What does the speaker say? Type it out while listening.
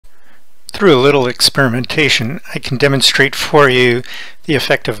Through a little experimentation, I can demonstrate for you the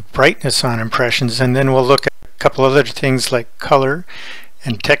effect of brightness on impressions, and then we'll look at a couple other things like color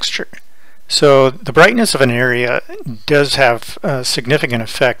and texture. So the brightness of an area does have a significant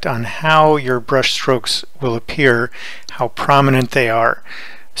effect on how your brush strokes will appear, how prominent they are.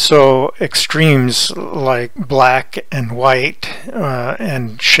 So extremes like black and white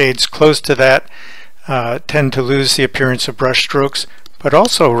and shades close to that tend to lose the appearance of brush strokes, but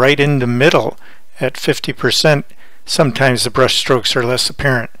also right in the middle at 50%, sometimes the brush strokes are less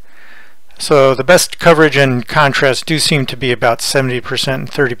apparent. So the best coverage and contrast do seem to be about 70% and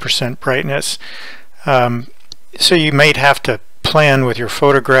 30% brightness. So you might have to plan with your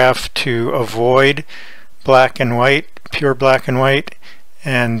photograph to avoid black and white, pure black and white,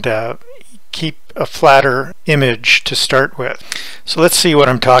 and keep a flatter image to start with. So let's see what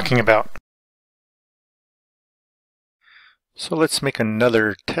I'm talking about. So let's make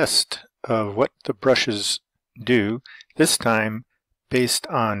another test of what the brushes do, this time based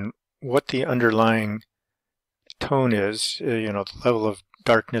on what the underlying tone is, the level of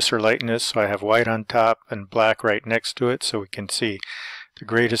darkness or lightness. So I have white on top and black right next to it, so we can see the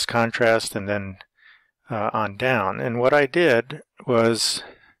greatest contrast, and then on down. And what I did was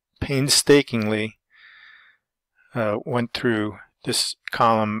painstakingly went through this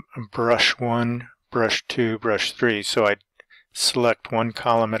column, brush 1, brush 2, brush 3. So I select one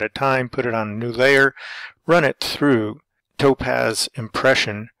column at a time, put it on a new layer, run it through Topaz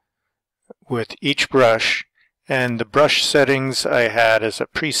impression with each brush, and the brush settings I had as a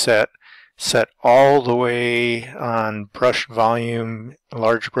preset set all the way on brush volume,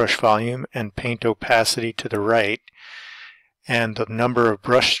 large brush volume, and paint opacity to the right, and the number of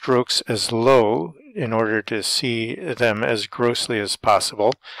brush strokes as low in order to see them as grossly as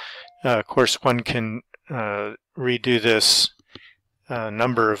possible. Of course, one can redo this a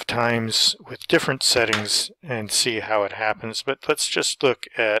number of times with different settings and see how it happens, but let's just look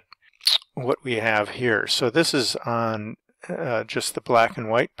at what we have here. So this is on just the black and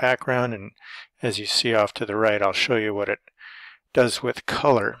white background, and as you see off to the right, I'll show you what it does with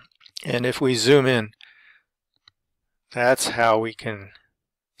color. And if we zoom in, that's how we can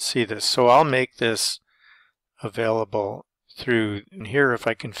see this. So I'll make this available through here if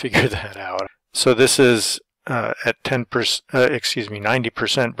I can figure that out. So this is at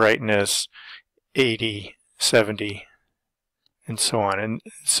 90% brightness, 80, 70, and so on. And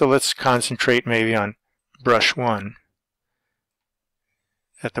so let's concentrate maybe on brush 1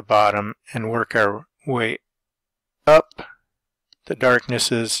 at the bottom and work our way up the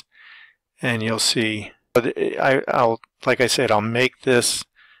darknesses, and you'll see like I said, I'll make this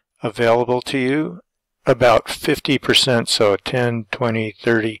available to you about 50%, so 10, 20,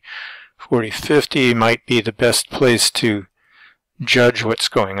 30, 40, 50 might be the best place to judge what's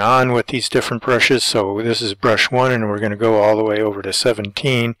going on with these different brushes. So this is brush 1, and we're going to go all the way over to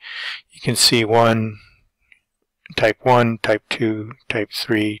 17. You can see type 1, type 2, type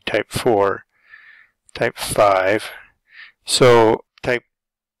 3, type 4, type 5. So type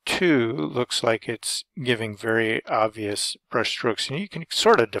 2 looks like it's giving very obvious brush strokes, and you can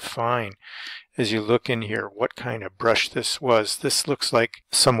sort of define as you look in here what kind of brush this was. This looks like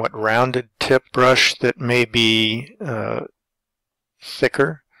somewhat rounded tip brush that may be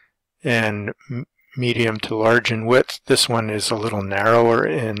thicker and medium to large in width. This one is a little narrower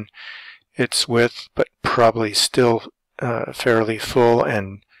in its width, but probably still fairly full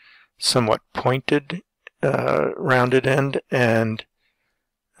and somewhat pointed rounded end, and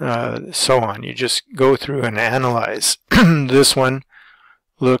so on. You just go through and analyze. This one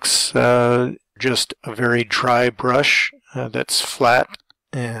looks just a very dry brush that's flat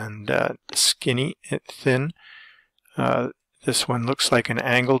and skinny and thin. This one looks like an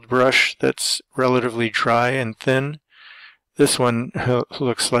angled brush that's relatively dry and thin. This one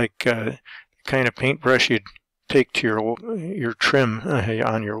looks like the kind of paintbrush you'd take to your trim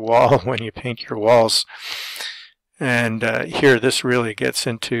on your wall when you paint your walls. And here this really gets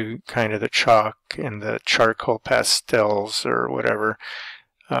into kind of the chalk and the charcoal pastels or whatever.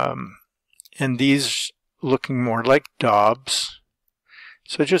 And these looking more like daubs.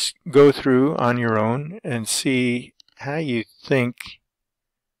 So just go through on your own and see how you think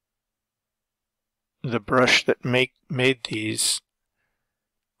the brush that made these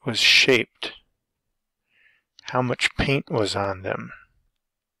was shaped. How much paint was on them?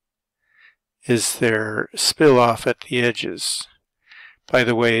 Is there spill off at the edges? By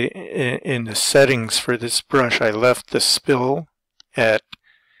the way, in the settings for this brush, I left the spill at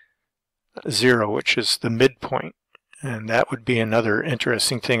 0, which is the midpoint. And that would be another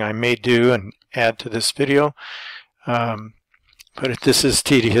interesting thing I may do and add to this video. but this is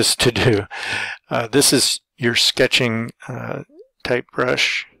tedious to do. This is your sketching type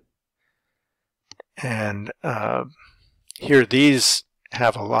brush, and here these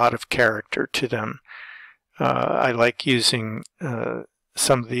have a lot of character to them. I like using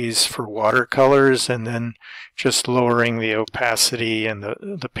some of these for watercolors and then just lowering the opacity and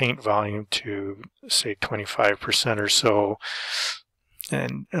the paint volume to, say, 25% or so,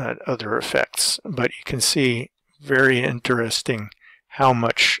 and other effects. But you can see very interesting how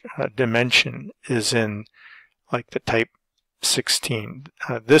much dimension is in like the type 16.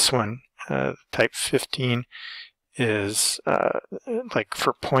 This one, type 15, is like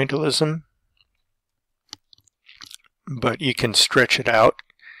for pointillism, but you can stretch it out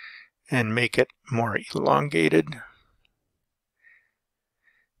and make it more elongated.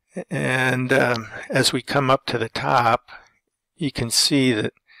 And as we come up to the top, you can see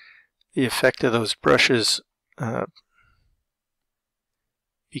that the effect of those brushes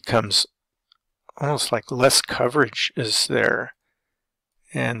becomes almost like less coverage is there.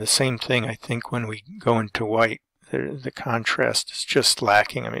 And the same thing, I think, when we go into white, the contrast is just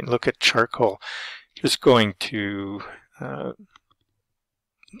lacking. I mean, look at charcoal. Just going to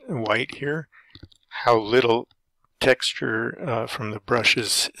white here, how little texture from the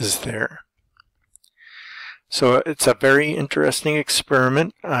brushes is there. So it's a very interesting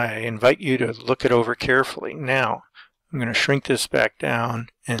experiment. I invite you to look it over carefully. Now, I'm going to shrink this back down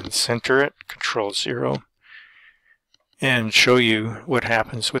and center it, Control 0, and show you what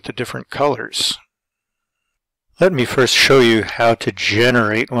happens with the different colors. Let me first show you how to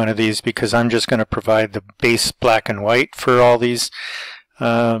generate one of these, because I'm just going to provide the base black and white for all these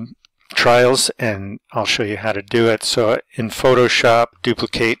trials, and I'll show you how to do it. So in Photoshop,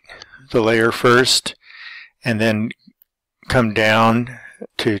 duplicate the layer first, and then come down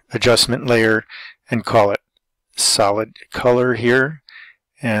to Adjustment Layer and call it Solid Color here.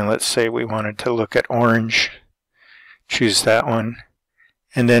 And let's say we wanted to look at orange. Choose that one,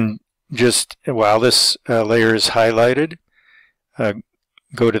 and then just while this layer is highlighted,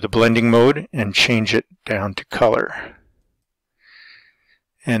 go to the blending mode and change it down to color.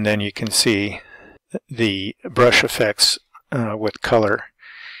 And then you can see the brush effects with color.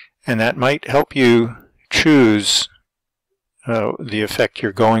 And that might help you choose the effect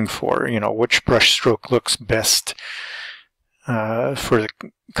you're going for. You know, which brush stroke looks best for the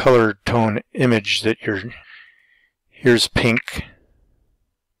color tone image that you're. Here's pink.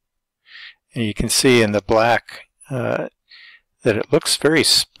 And you can see in the black that it looks very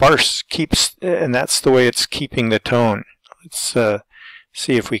sparse, and that's the way it's keeping the tone. Let's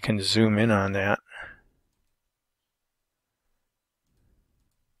see if we can zoom in on that.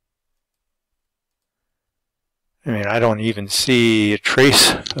 I mean, I don't even see a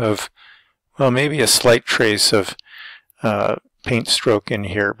trace of, well, maybe a slight trace of paint stroke in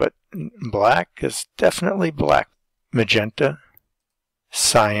here, but black is definitely black. Magenta,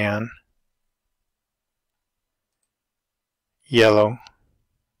 cyan, yellow,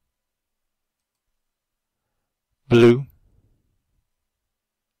 blue,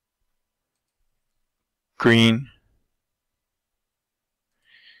 green,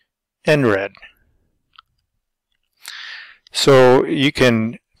 and red. So you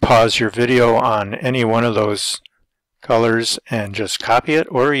can pause your video on any one of those colors and just copy it,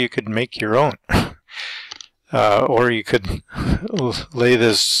 or you could make your own. Or you could lay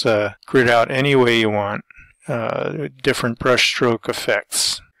this grid out any way you want, different brush stroke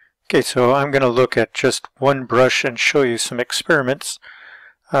effects. Okay, so I'm going to look at just one brush and show you some experiments.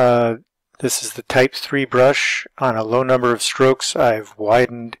 This is the Type 3 brush. On a low number of strokes, I've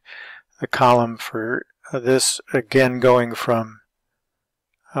widened the column for this, again going from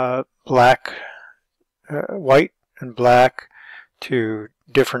white and black to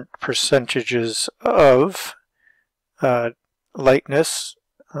different percentages of lightness.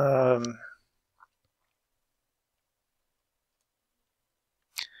 And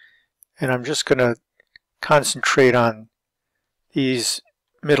I'm just going to concentrate on these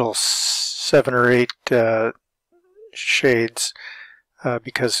middle 7 or 8 shades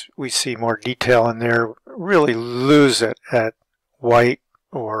because we see more detail in there. Really lose it at white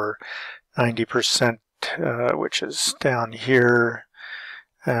or 90%, which is down here.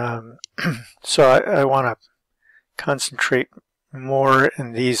 So I want to concentrate more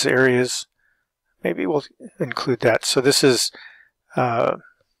in these areas. Maybe we'll include that. So this is 90%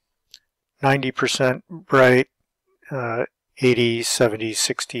 bright, 80, 70,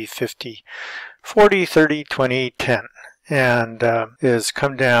 60, 50, 40, 30, 20, 10. And is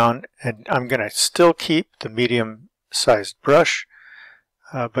come down, and I'm going to still keep the medium-sized brush,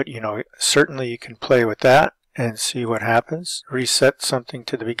 but you know, certainly you can play with that and see what happens. Reset something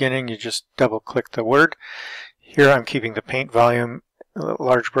to the beginning, you just double click the word. Here I'm keeping the paint volume,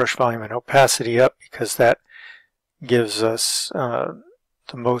 large brush volume, and opacity up because that gives us the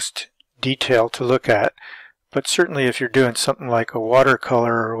most detail to look at. But certainly if you're doing something like a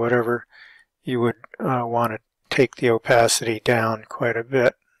watercolor or whatever, you would want to take the opacity down quite a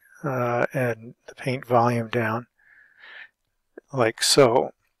bit and the paint volume down, like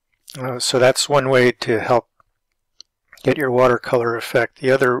so. So that's one way to help get your watercolor effect.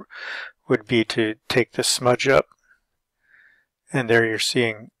 The other would be to take the smudge up, and there you're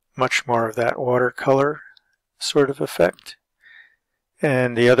seeing much more of that watercolor sort of effect.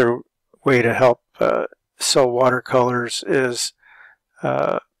 And the other way to help sell watercolors is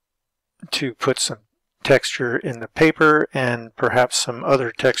to put some texture in the paper and perhaps some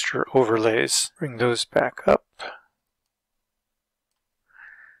other texture overlays. Bring those back up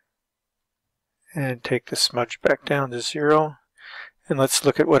and take the smudge back down to 0. And let's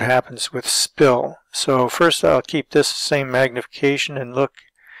look at what happens with spill. So first I'll keep this same magnification and look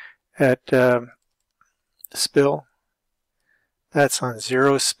at spill. That's on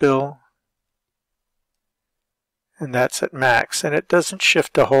 0 spill, and that's at max. And it doesn't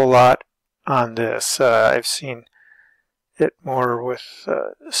shift a whole lot on this. I've seen it more with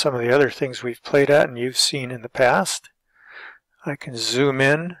some of the other things we've played at and you've seen in the past. I can zoom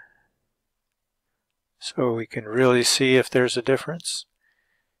in so we can really see if there's a difference.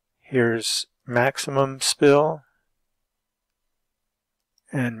 Here's maximum spill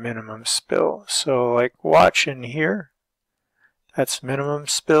and minimum spill. So like watch in here, that's minimum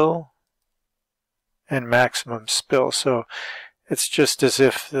spill and maximum spill. So it's just as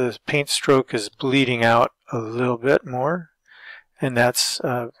if the paint stroke is bleeding out a little bit more, and that's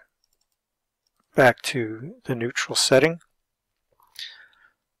back to the neutral setting.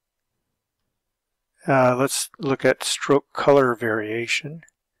 Let's look at stroke color variation.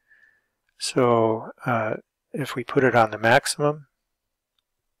 So if we put it on the maximum,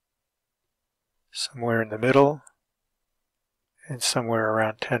 somewhere in the middle, and somewhere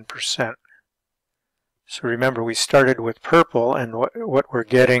around 10%. So remember, we started with purple, and what we're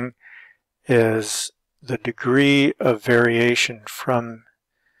getting is the degree of variation from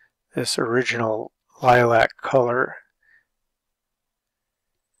this original lilac color.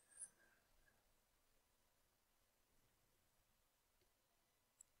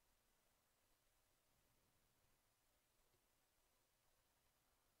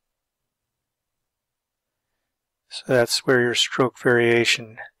 So that's where your stroke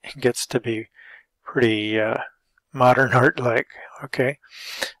variation gets to be pretty modern art-like, okay?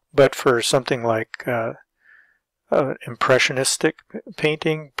 But for something like impressionistic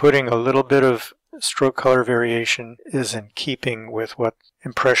painting, putting a little bit of stroke color variation is in keeping with what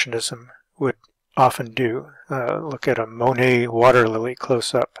Impressionism would often do. Look at a Monet water lily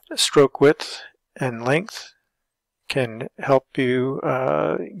close-up. Stroke width and length can help you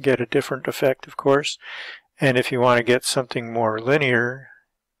get a different effect, of course. And if you want to get something more linear,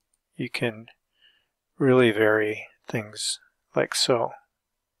 you can really vary things like so.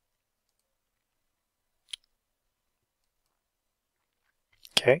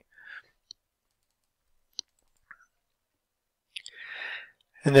 Okay.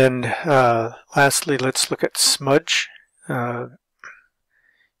 And then lastly, let's look at smudge.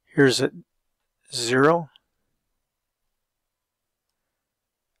 Here's at 0.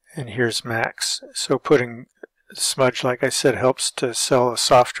 And here's max. So putting smudge, like I said, helps to sell a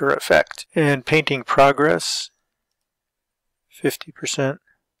softer effect. And painting progress, 50%,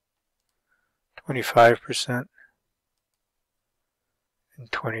 25%, and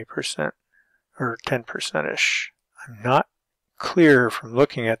 20%, or 10%-ish. I'm not clear from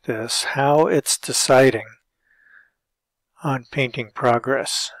looking at this how it's deciding on painting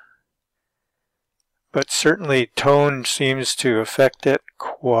progress. But certainly tone seems to affect it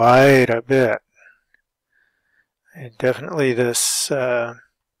quite a bit. And definitely this 20,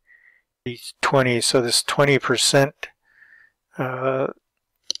 so this 20%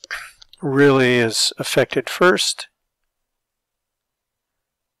 really is affected first,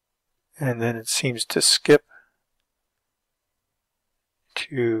 and then it seems to skip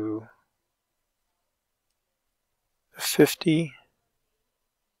to 50.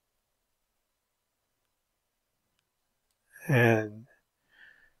 And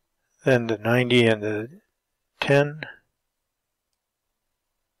then the 90 and the 10.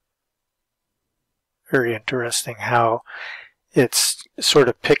 Very interesting how it's sort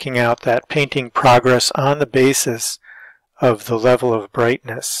of picking out that painting progress on the basis of the level of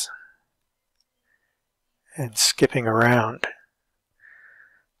brightness and skipping around.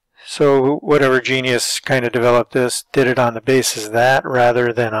 So whatever genius kind of developed this did it on the basis of that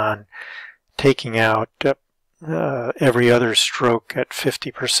rather than on taking out every other stroke at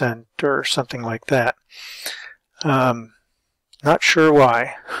 50% or something like that. Not sure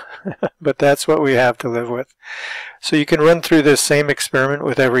why, but that's what we have to live with. So you can run through this same experiment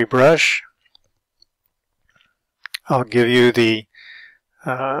with every brush. I'll give you the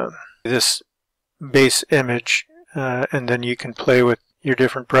this base image, and then you can play with your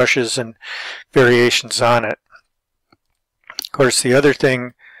different brushes and variations on it. Of course, the other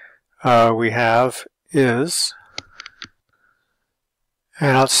thing we have is,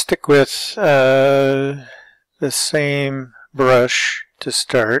 and I'll stick with the same brush to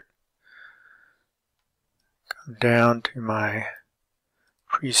start. Come down to my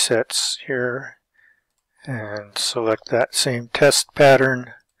presets here and select that same test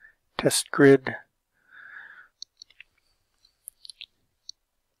pattern, test grid.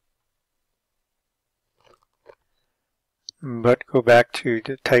 But go back to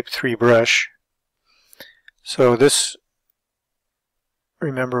the type 3 brush. So this,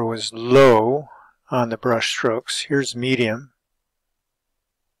 remember, was low on the brush strokes. Here's medium.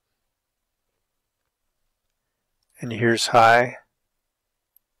 And here's high.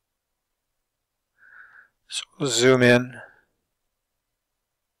 So we'll zoom in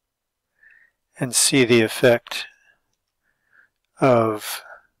and see the effect of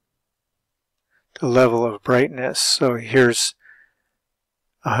the level of brightness. So here's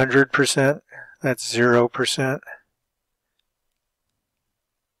 100%, that's 0%.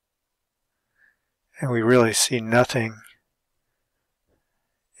 And we really see nothing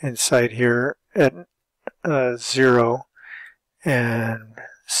inside here at 0, and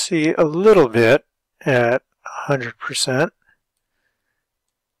see a little bit at 100%.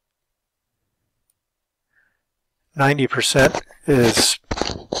 90% is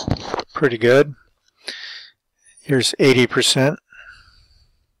pretty good. Here's 80%,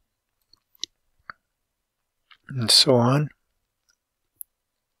 and so on.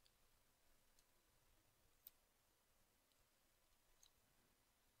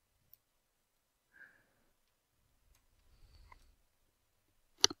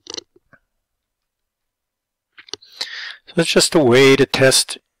 So it's just a way to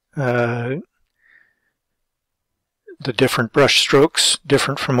test the different brush strokes,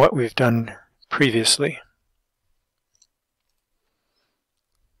 different from what we've done previously.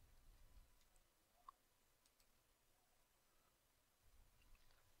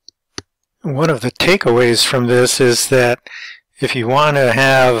 One of the takeaways from this is that if you want to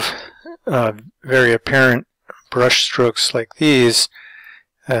have very apparent brush strokes like these,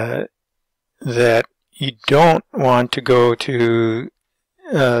 that you don't want to go to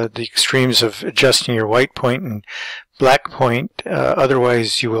the extremes of adjusting your white point and black point,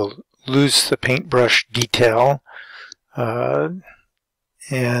 otherwise you will lose the paintbrush detail, and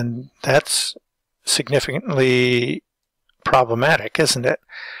that's significantly problematic, isn't it?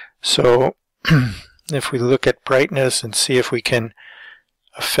 So if we look at brightness and see if we can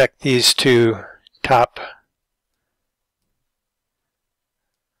affect these two top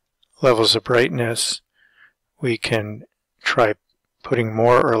levels of brightness, we can try putting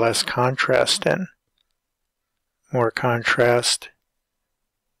more or less contrast in. More contrast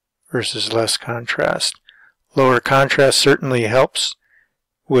versus less contrast. Lower contrast certainly helps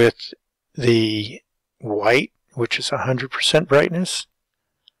with the white, which is 100% brightness.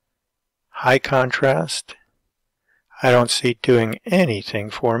 High contrast, I don't see doing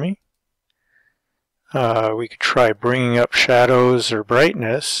anything for me. We could try bringing up shadows or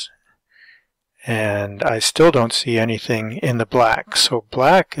brightness, and I still don't see anything in the black. So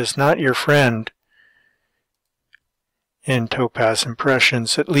black is not your friend in Topaz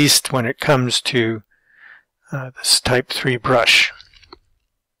Impressions, at least when it comes to this Type 3 brush.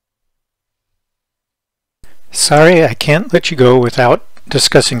 Sorry, I can't let you go without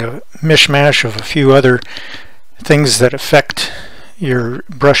discussing a mishmash of a few other things that affect your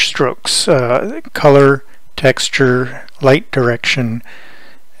brush strokes, color, texture, light direction,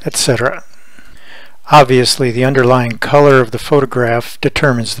 etc. Obviously, the underlying color of the photograph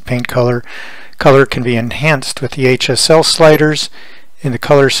determines the paint color. Color can be enhanced with the HSL sliders in the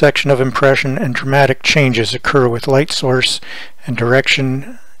color section of impression, and dramatic changes occur with light source and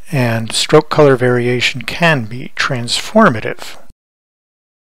direction, and stroke color variation can be transformative.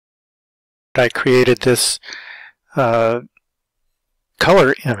 I created this color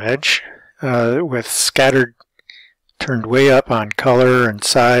image with scattered, turned way up on color and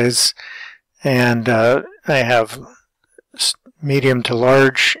size, and I have medium to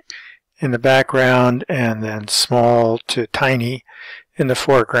large in the background and then small to tiny in the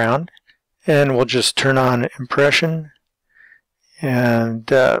foreground. And we'll just turn on impression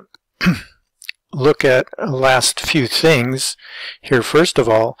and look at the last few things here. First of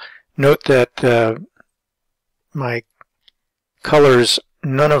all, note that my colors,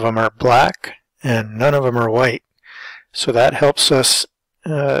 none of them are black and none of them are white. So that helps us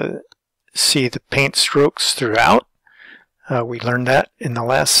see the paint strokes throughout. We learned that in the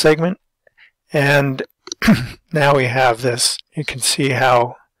last segment. And now we have this. You can see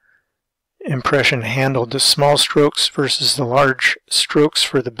how impression handled the small strokes versus the large strokes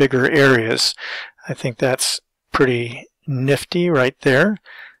for the bigger areas. I think that's pretty nifty right there.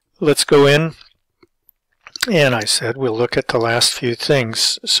 Let's go in, and I said we'll look at the last few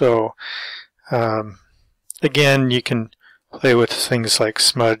things. So again, you can play with things like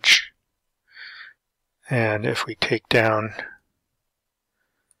smudge, and if we take down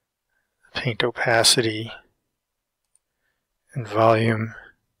paint opacity and volume,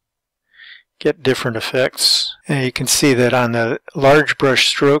 get different effects. And you can see that on the large brush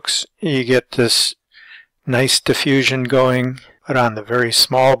strokes you get this nice diffusion going, but on the very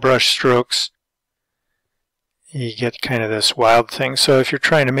small brush strokes you get kind of this wild thing. So if you're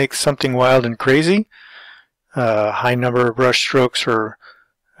trying to make something wild and crazy, high number of brush strokes or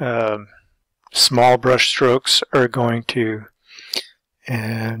small brush strokes are going to,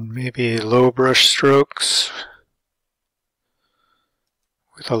 and maybe low brush strokes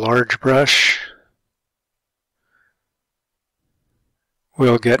with a large brush,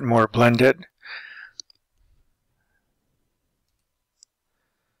 we'll get more blended.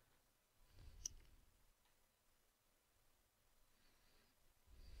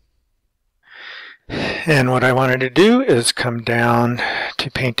 And what I wanted to do is come down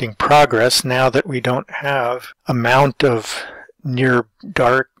to painting progress now that we don't have amount of near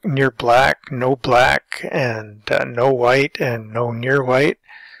dark, near black, no black, and no white, and no near white.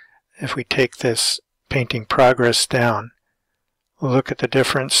 If we take this painting progress down, look at the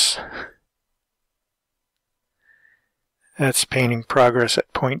difference. That's painting progress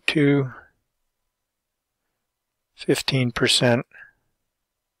at 0.2, 15%,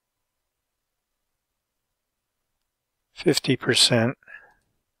 50%.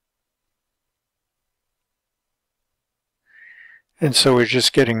 And so we're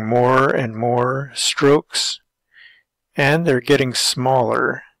just getting more and more strokes, and they're getting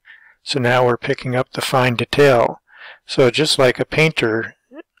smaller. So now we're picking up the fine detail. So just like a painter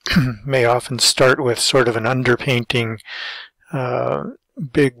may often start with sort of an underpainting,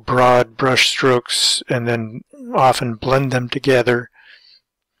 big broad brush strokes, and then often blend them together.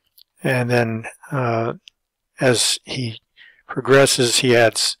 And then as he progresses, he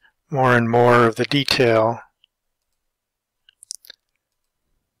adds more and more of the detail.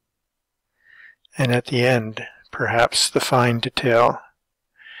 And at the end, perhaps the fine detail.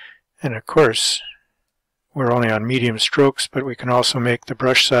 And of course, we're only on medium strokes, but we can also make the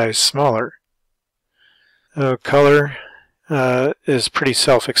brush size smaller. Color is pretty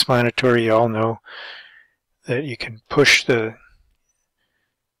self-explanatory. You all know that you can push the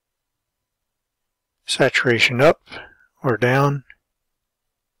saturation up or down.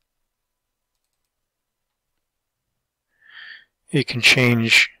 You can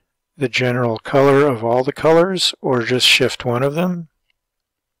change the general color of all the colors or just shift one of them.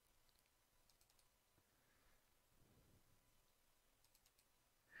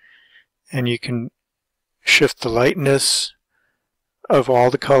 And you can shift the lightness of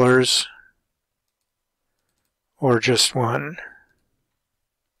all the colors or just one.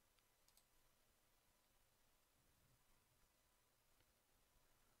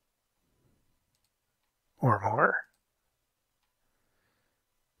 Or more.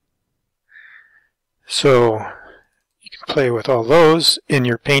 So you can play with all those in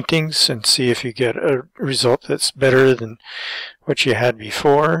your paintings and see if you get a result that's better than what you had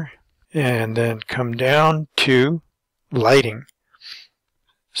before. And then come down to lighting.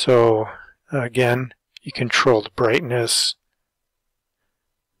 So again, you control the brightness.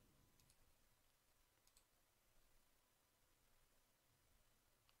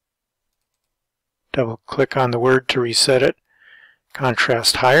 Double click on the word to reset it.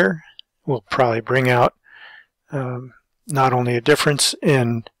 Contrast higher will probably bring out not only a difference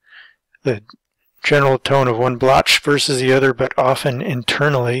in the general tone of one blotch versus the other, but often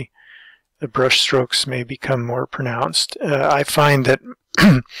internally the brush strokes may become more pronounced. I find that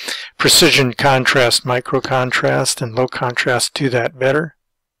precision contrast, micro contrast, and low contrast do that better.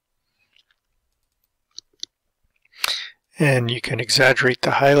 And you can exaggerate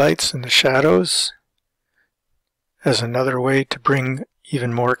the highlights and the shadows as another way to bring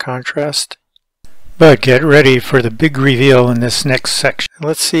even more contrast. But get ready for the big reveal in this next section.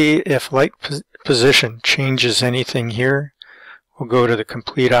 Let's see if light position changes anything here. We'll go to the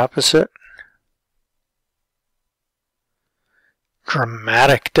complete opposite.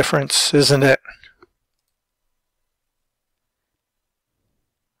 Dramatic difference, isn't it?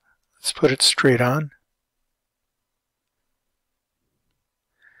 Let's put it straight on.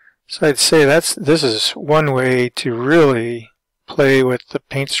 So I'd say this is one way to really play with the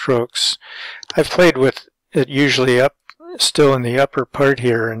paint strokes. I've played with it usually still in the upper part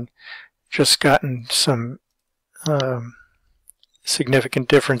here, and just gotten some significant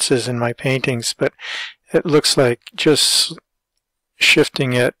differences in my paintings, but it looks like just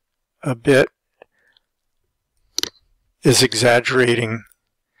shifting it a bit is exaggerating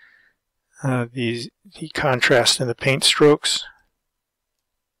the contrast in the paint strokes.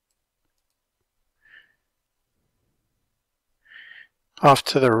 Off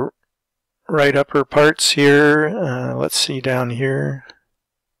to the right upper parts here, let's see down here.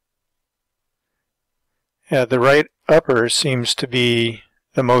 Yeah, the right upper seems to be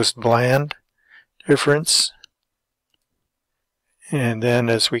the most bland difference. And then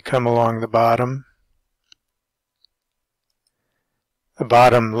as we come along the bottom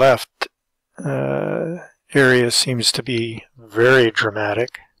left area seems to be very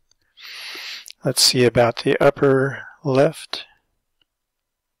dramatic. Let's see about the upper left.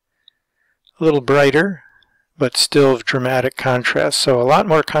 A little brighter, but still dramatic contrast. So a lot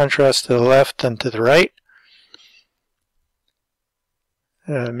more contrast to the left than to the right.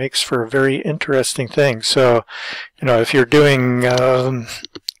 Makes for a very interesting thing. So, you know, if you're doing a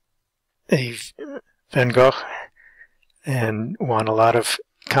Van Gogh and want a lot of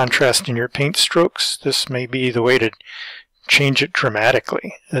contrast in your paint strokes, this may be the way to change it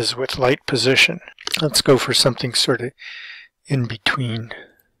dramatically, as with light position. Let's go for something sort of in between.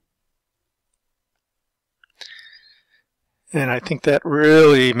 And I think that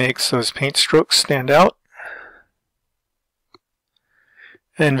really makes those paint strokes stand out.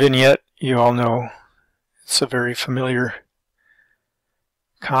 And vignette, you all know, it's a very familiar,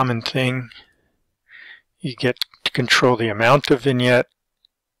 common thing. You get to control the amount of vignette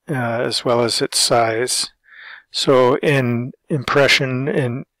as well as its size. So in impression,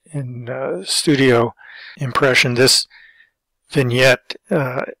 in studio impression, this vignette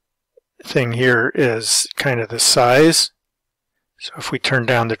thing here is kind of the size. So if we turn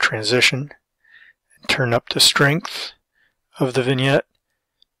down the transition and turn up the strength of the vignette,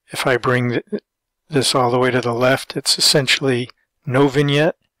 if I bring this all the way to the left, it's essentially no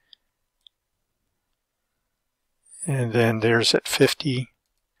vignette. And then there's at 50,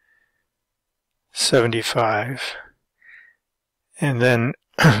 75. And then,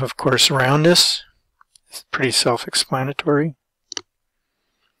 of course, roundness is pretty self-explanatory.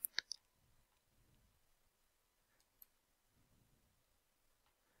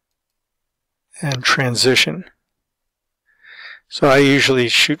 And transition. So I usually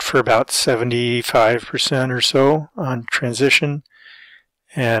shoot for about 75% or so on transition,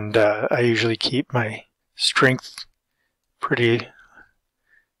 and I usually keep my strength pretty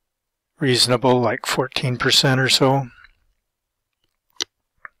reasonable, like 14% or so.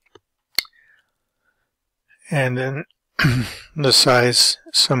 And then the size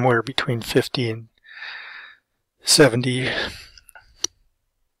somewhere between 50 and 70.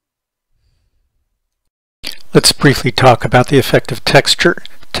 Let's briefly talk about the effect of texture.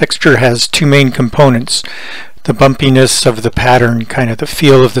 Texture has two main components: the bumpiness of the pattern, kind of the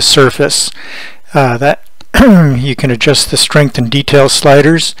feel of the surface. That you can adjust the strength and detail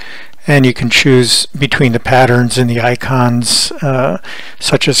sliders, and you can choose between the patterns and the icons,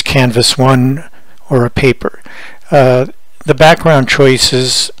 such as Canvas 1 or a paper. The background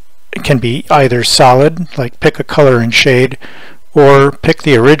choices can be either solid, like pick a color and shade, or pick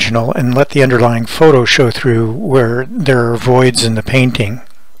the original and let the underlying photo show through where there are voids in the painting.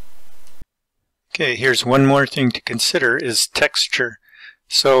 Okay, here's one more thing to consider is texture.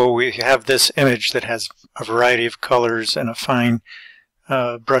 So we have this image that has a variety of colors and a fine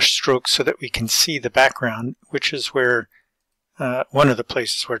brush stroke so that we can see the background, which is where one of the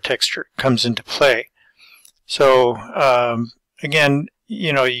places where texture comes into play. So again,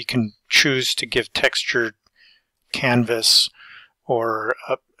 you know, you can choose to give texture canvas or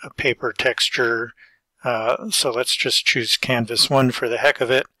a paper texture. So let's just choose Canvas 1 for the heck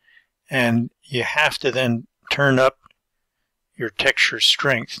of it. And you have to then turn up your texture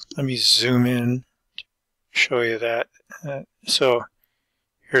strength. Let me zoom in, show you that. So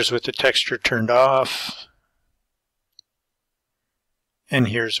here's with the texture turned off. And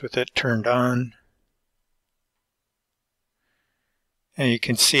here's with it turned on. And you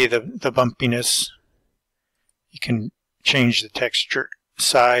can see the bumpiness You can change the texture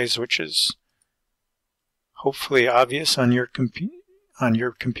size, which is hopefully obvious on your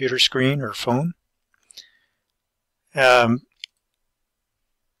computer screen or phone. And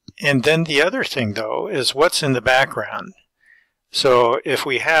then the other thing, though, is what's in the background. So if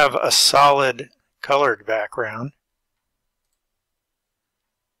we have a solid colored background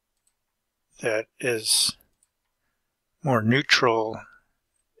that is more neutral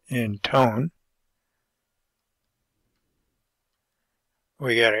in tone,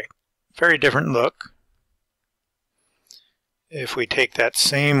 we get a very different look. If we take that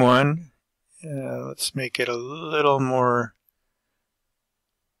same one, let's make it a little more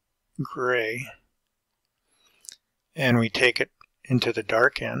gray, and we take it into the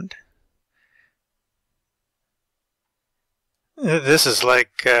dark end. This is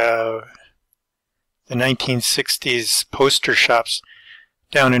like the 1960s poster shops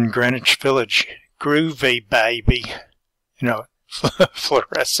down in Greenwich Village. Groovy baby, you know,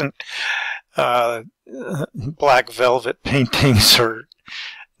 fluorescent black velvet paintings or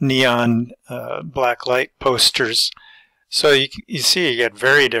neon black light posters. So you see you get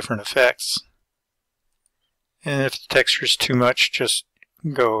very different effects. And if the texture is too much, just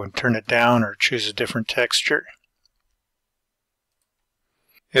go and turn it down or choose a different texture.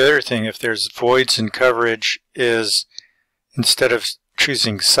 The other thing, if there's voids in coverage, is instead of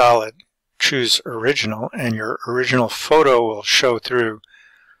choosing solid, choose original, and your original photo will show through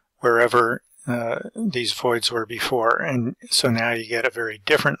wherever these voids were before. And so now you get a very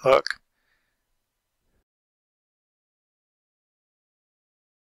different look.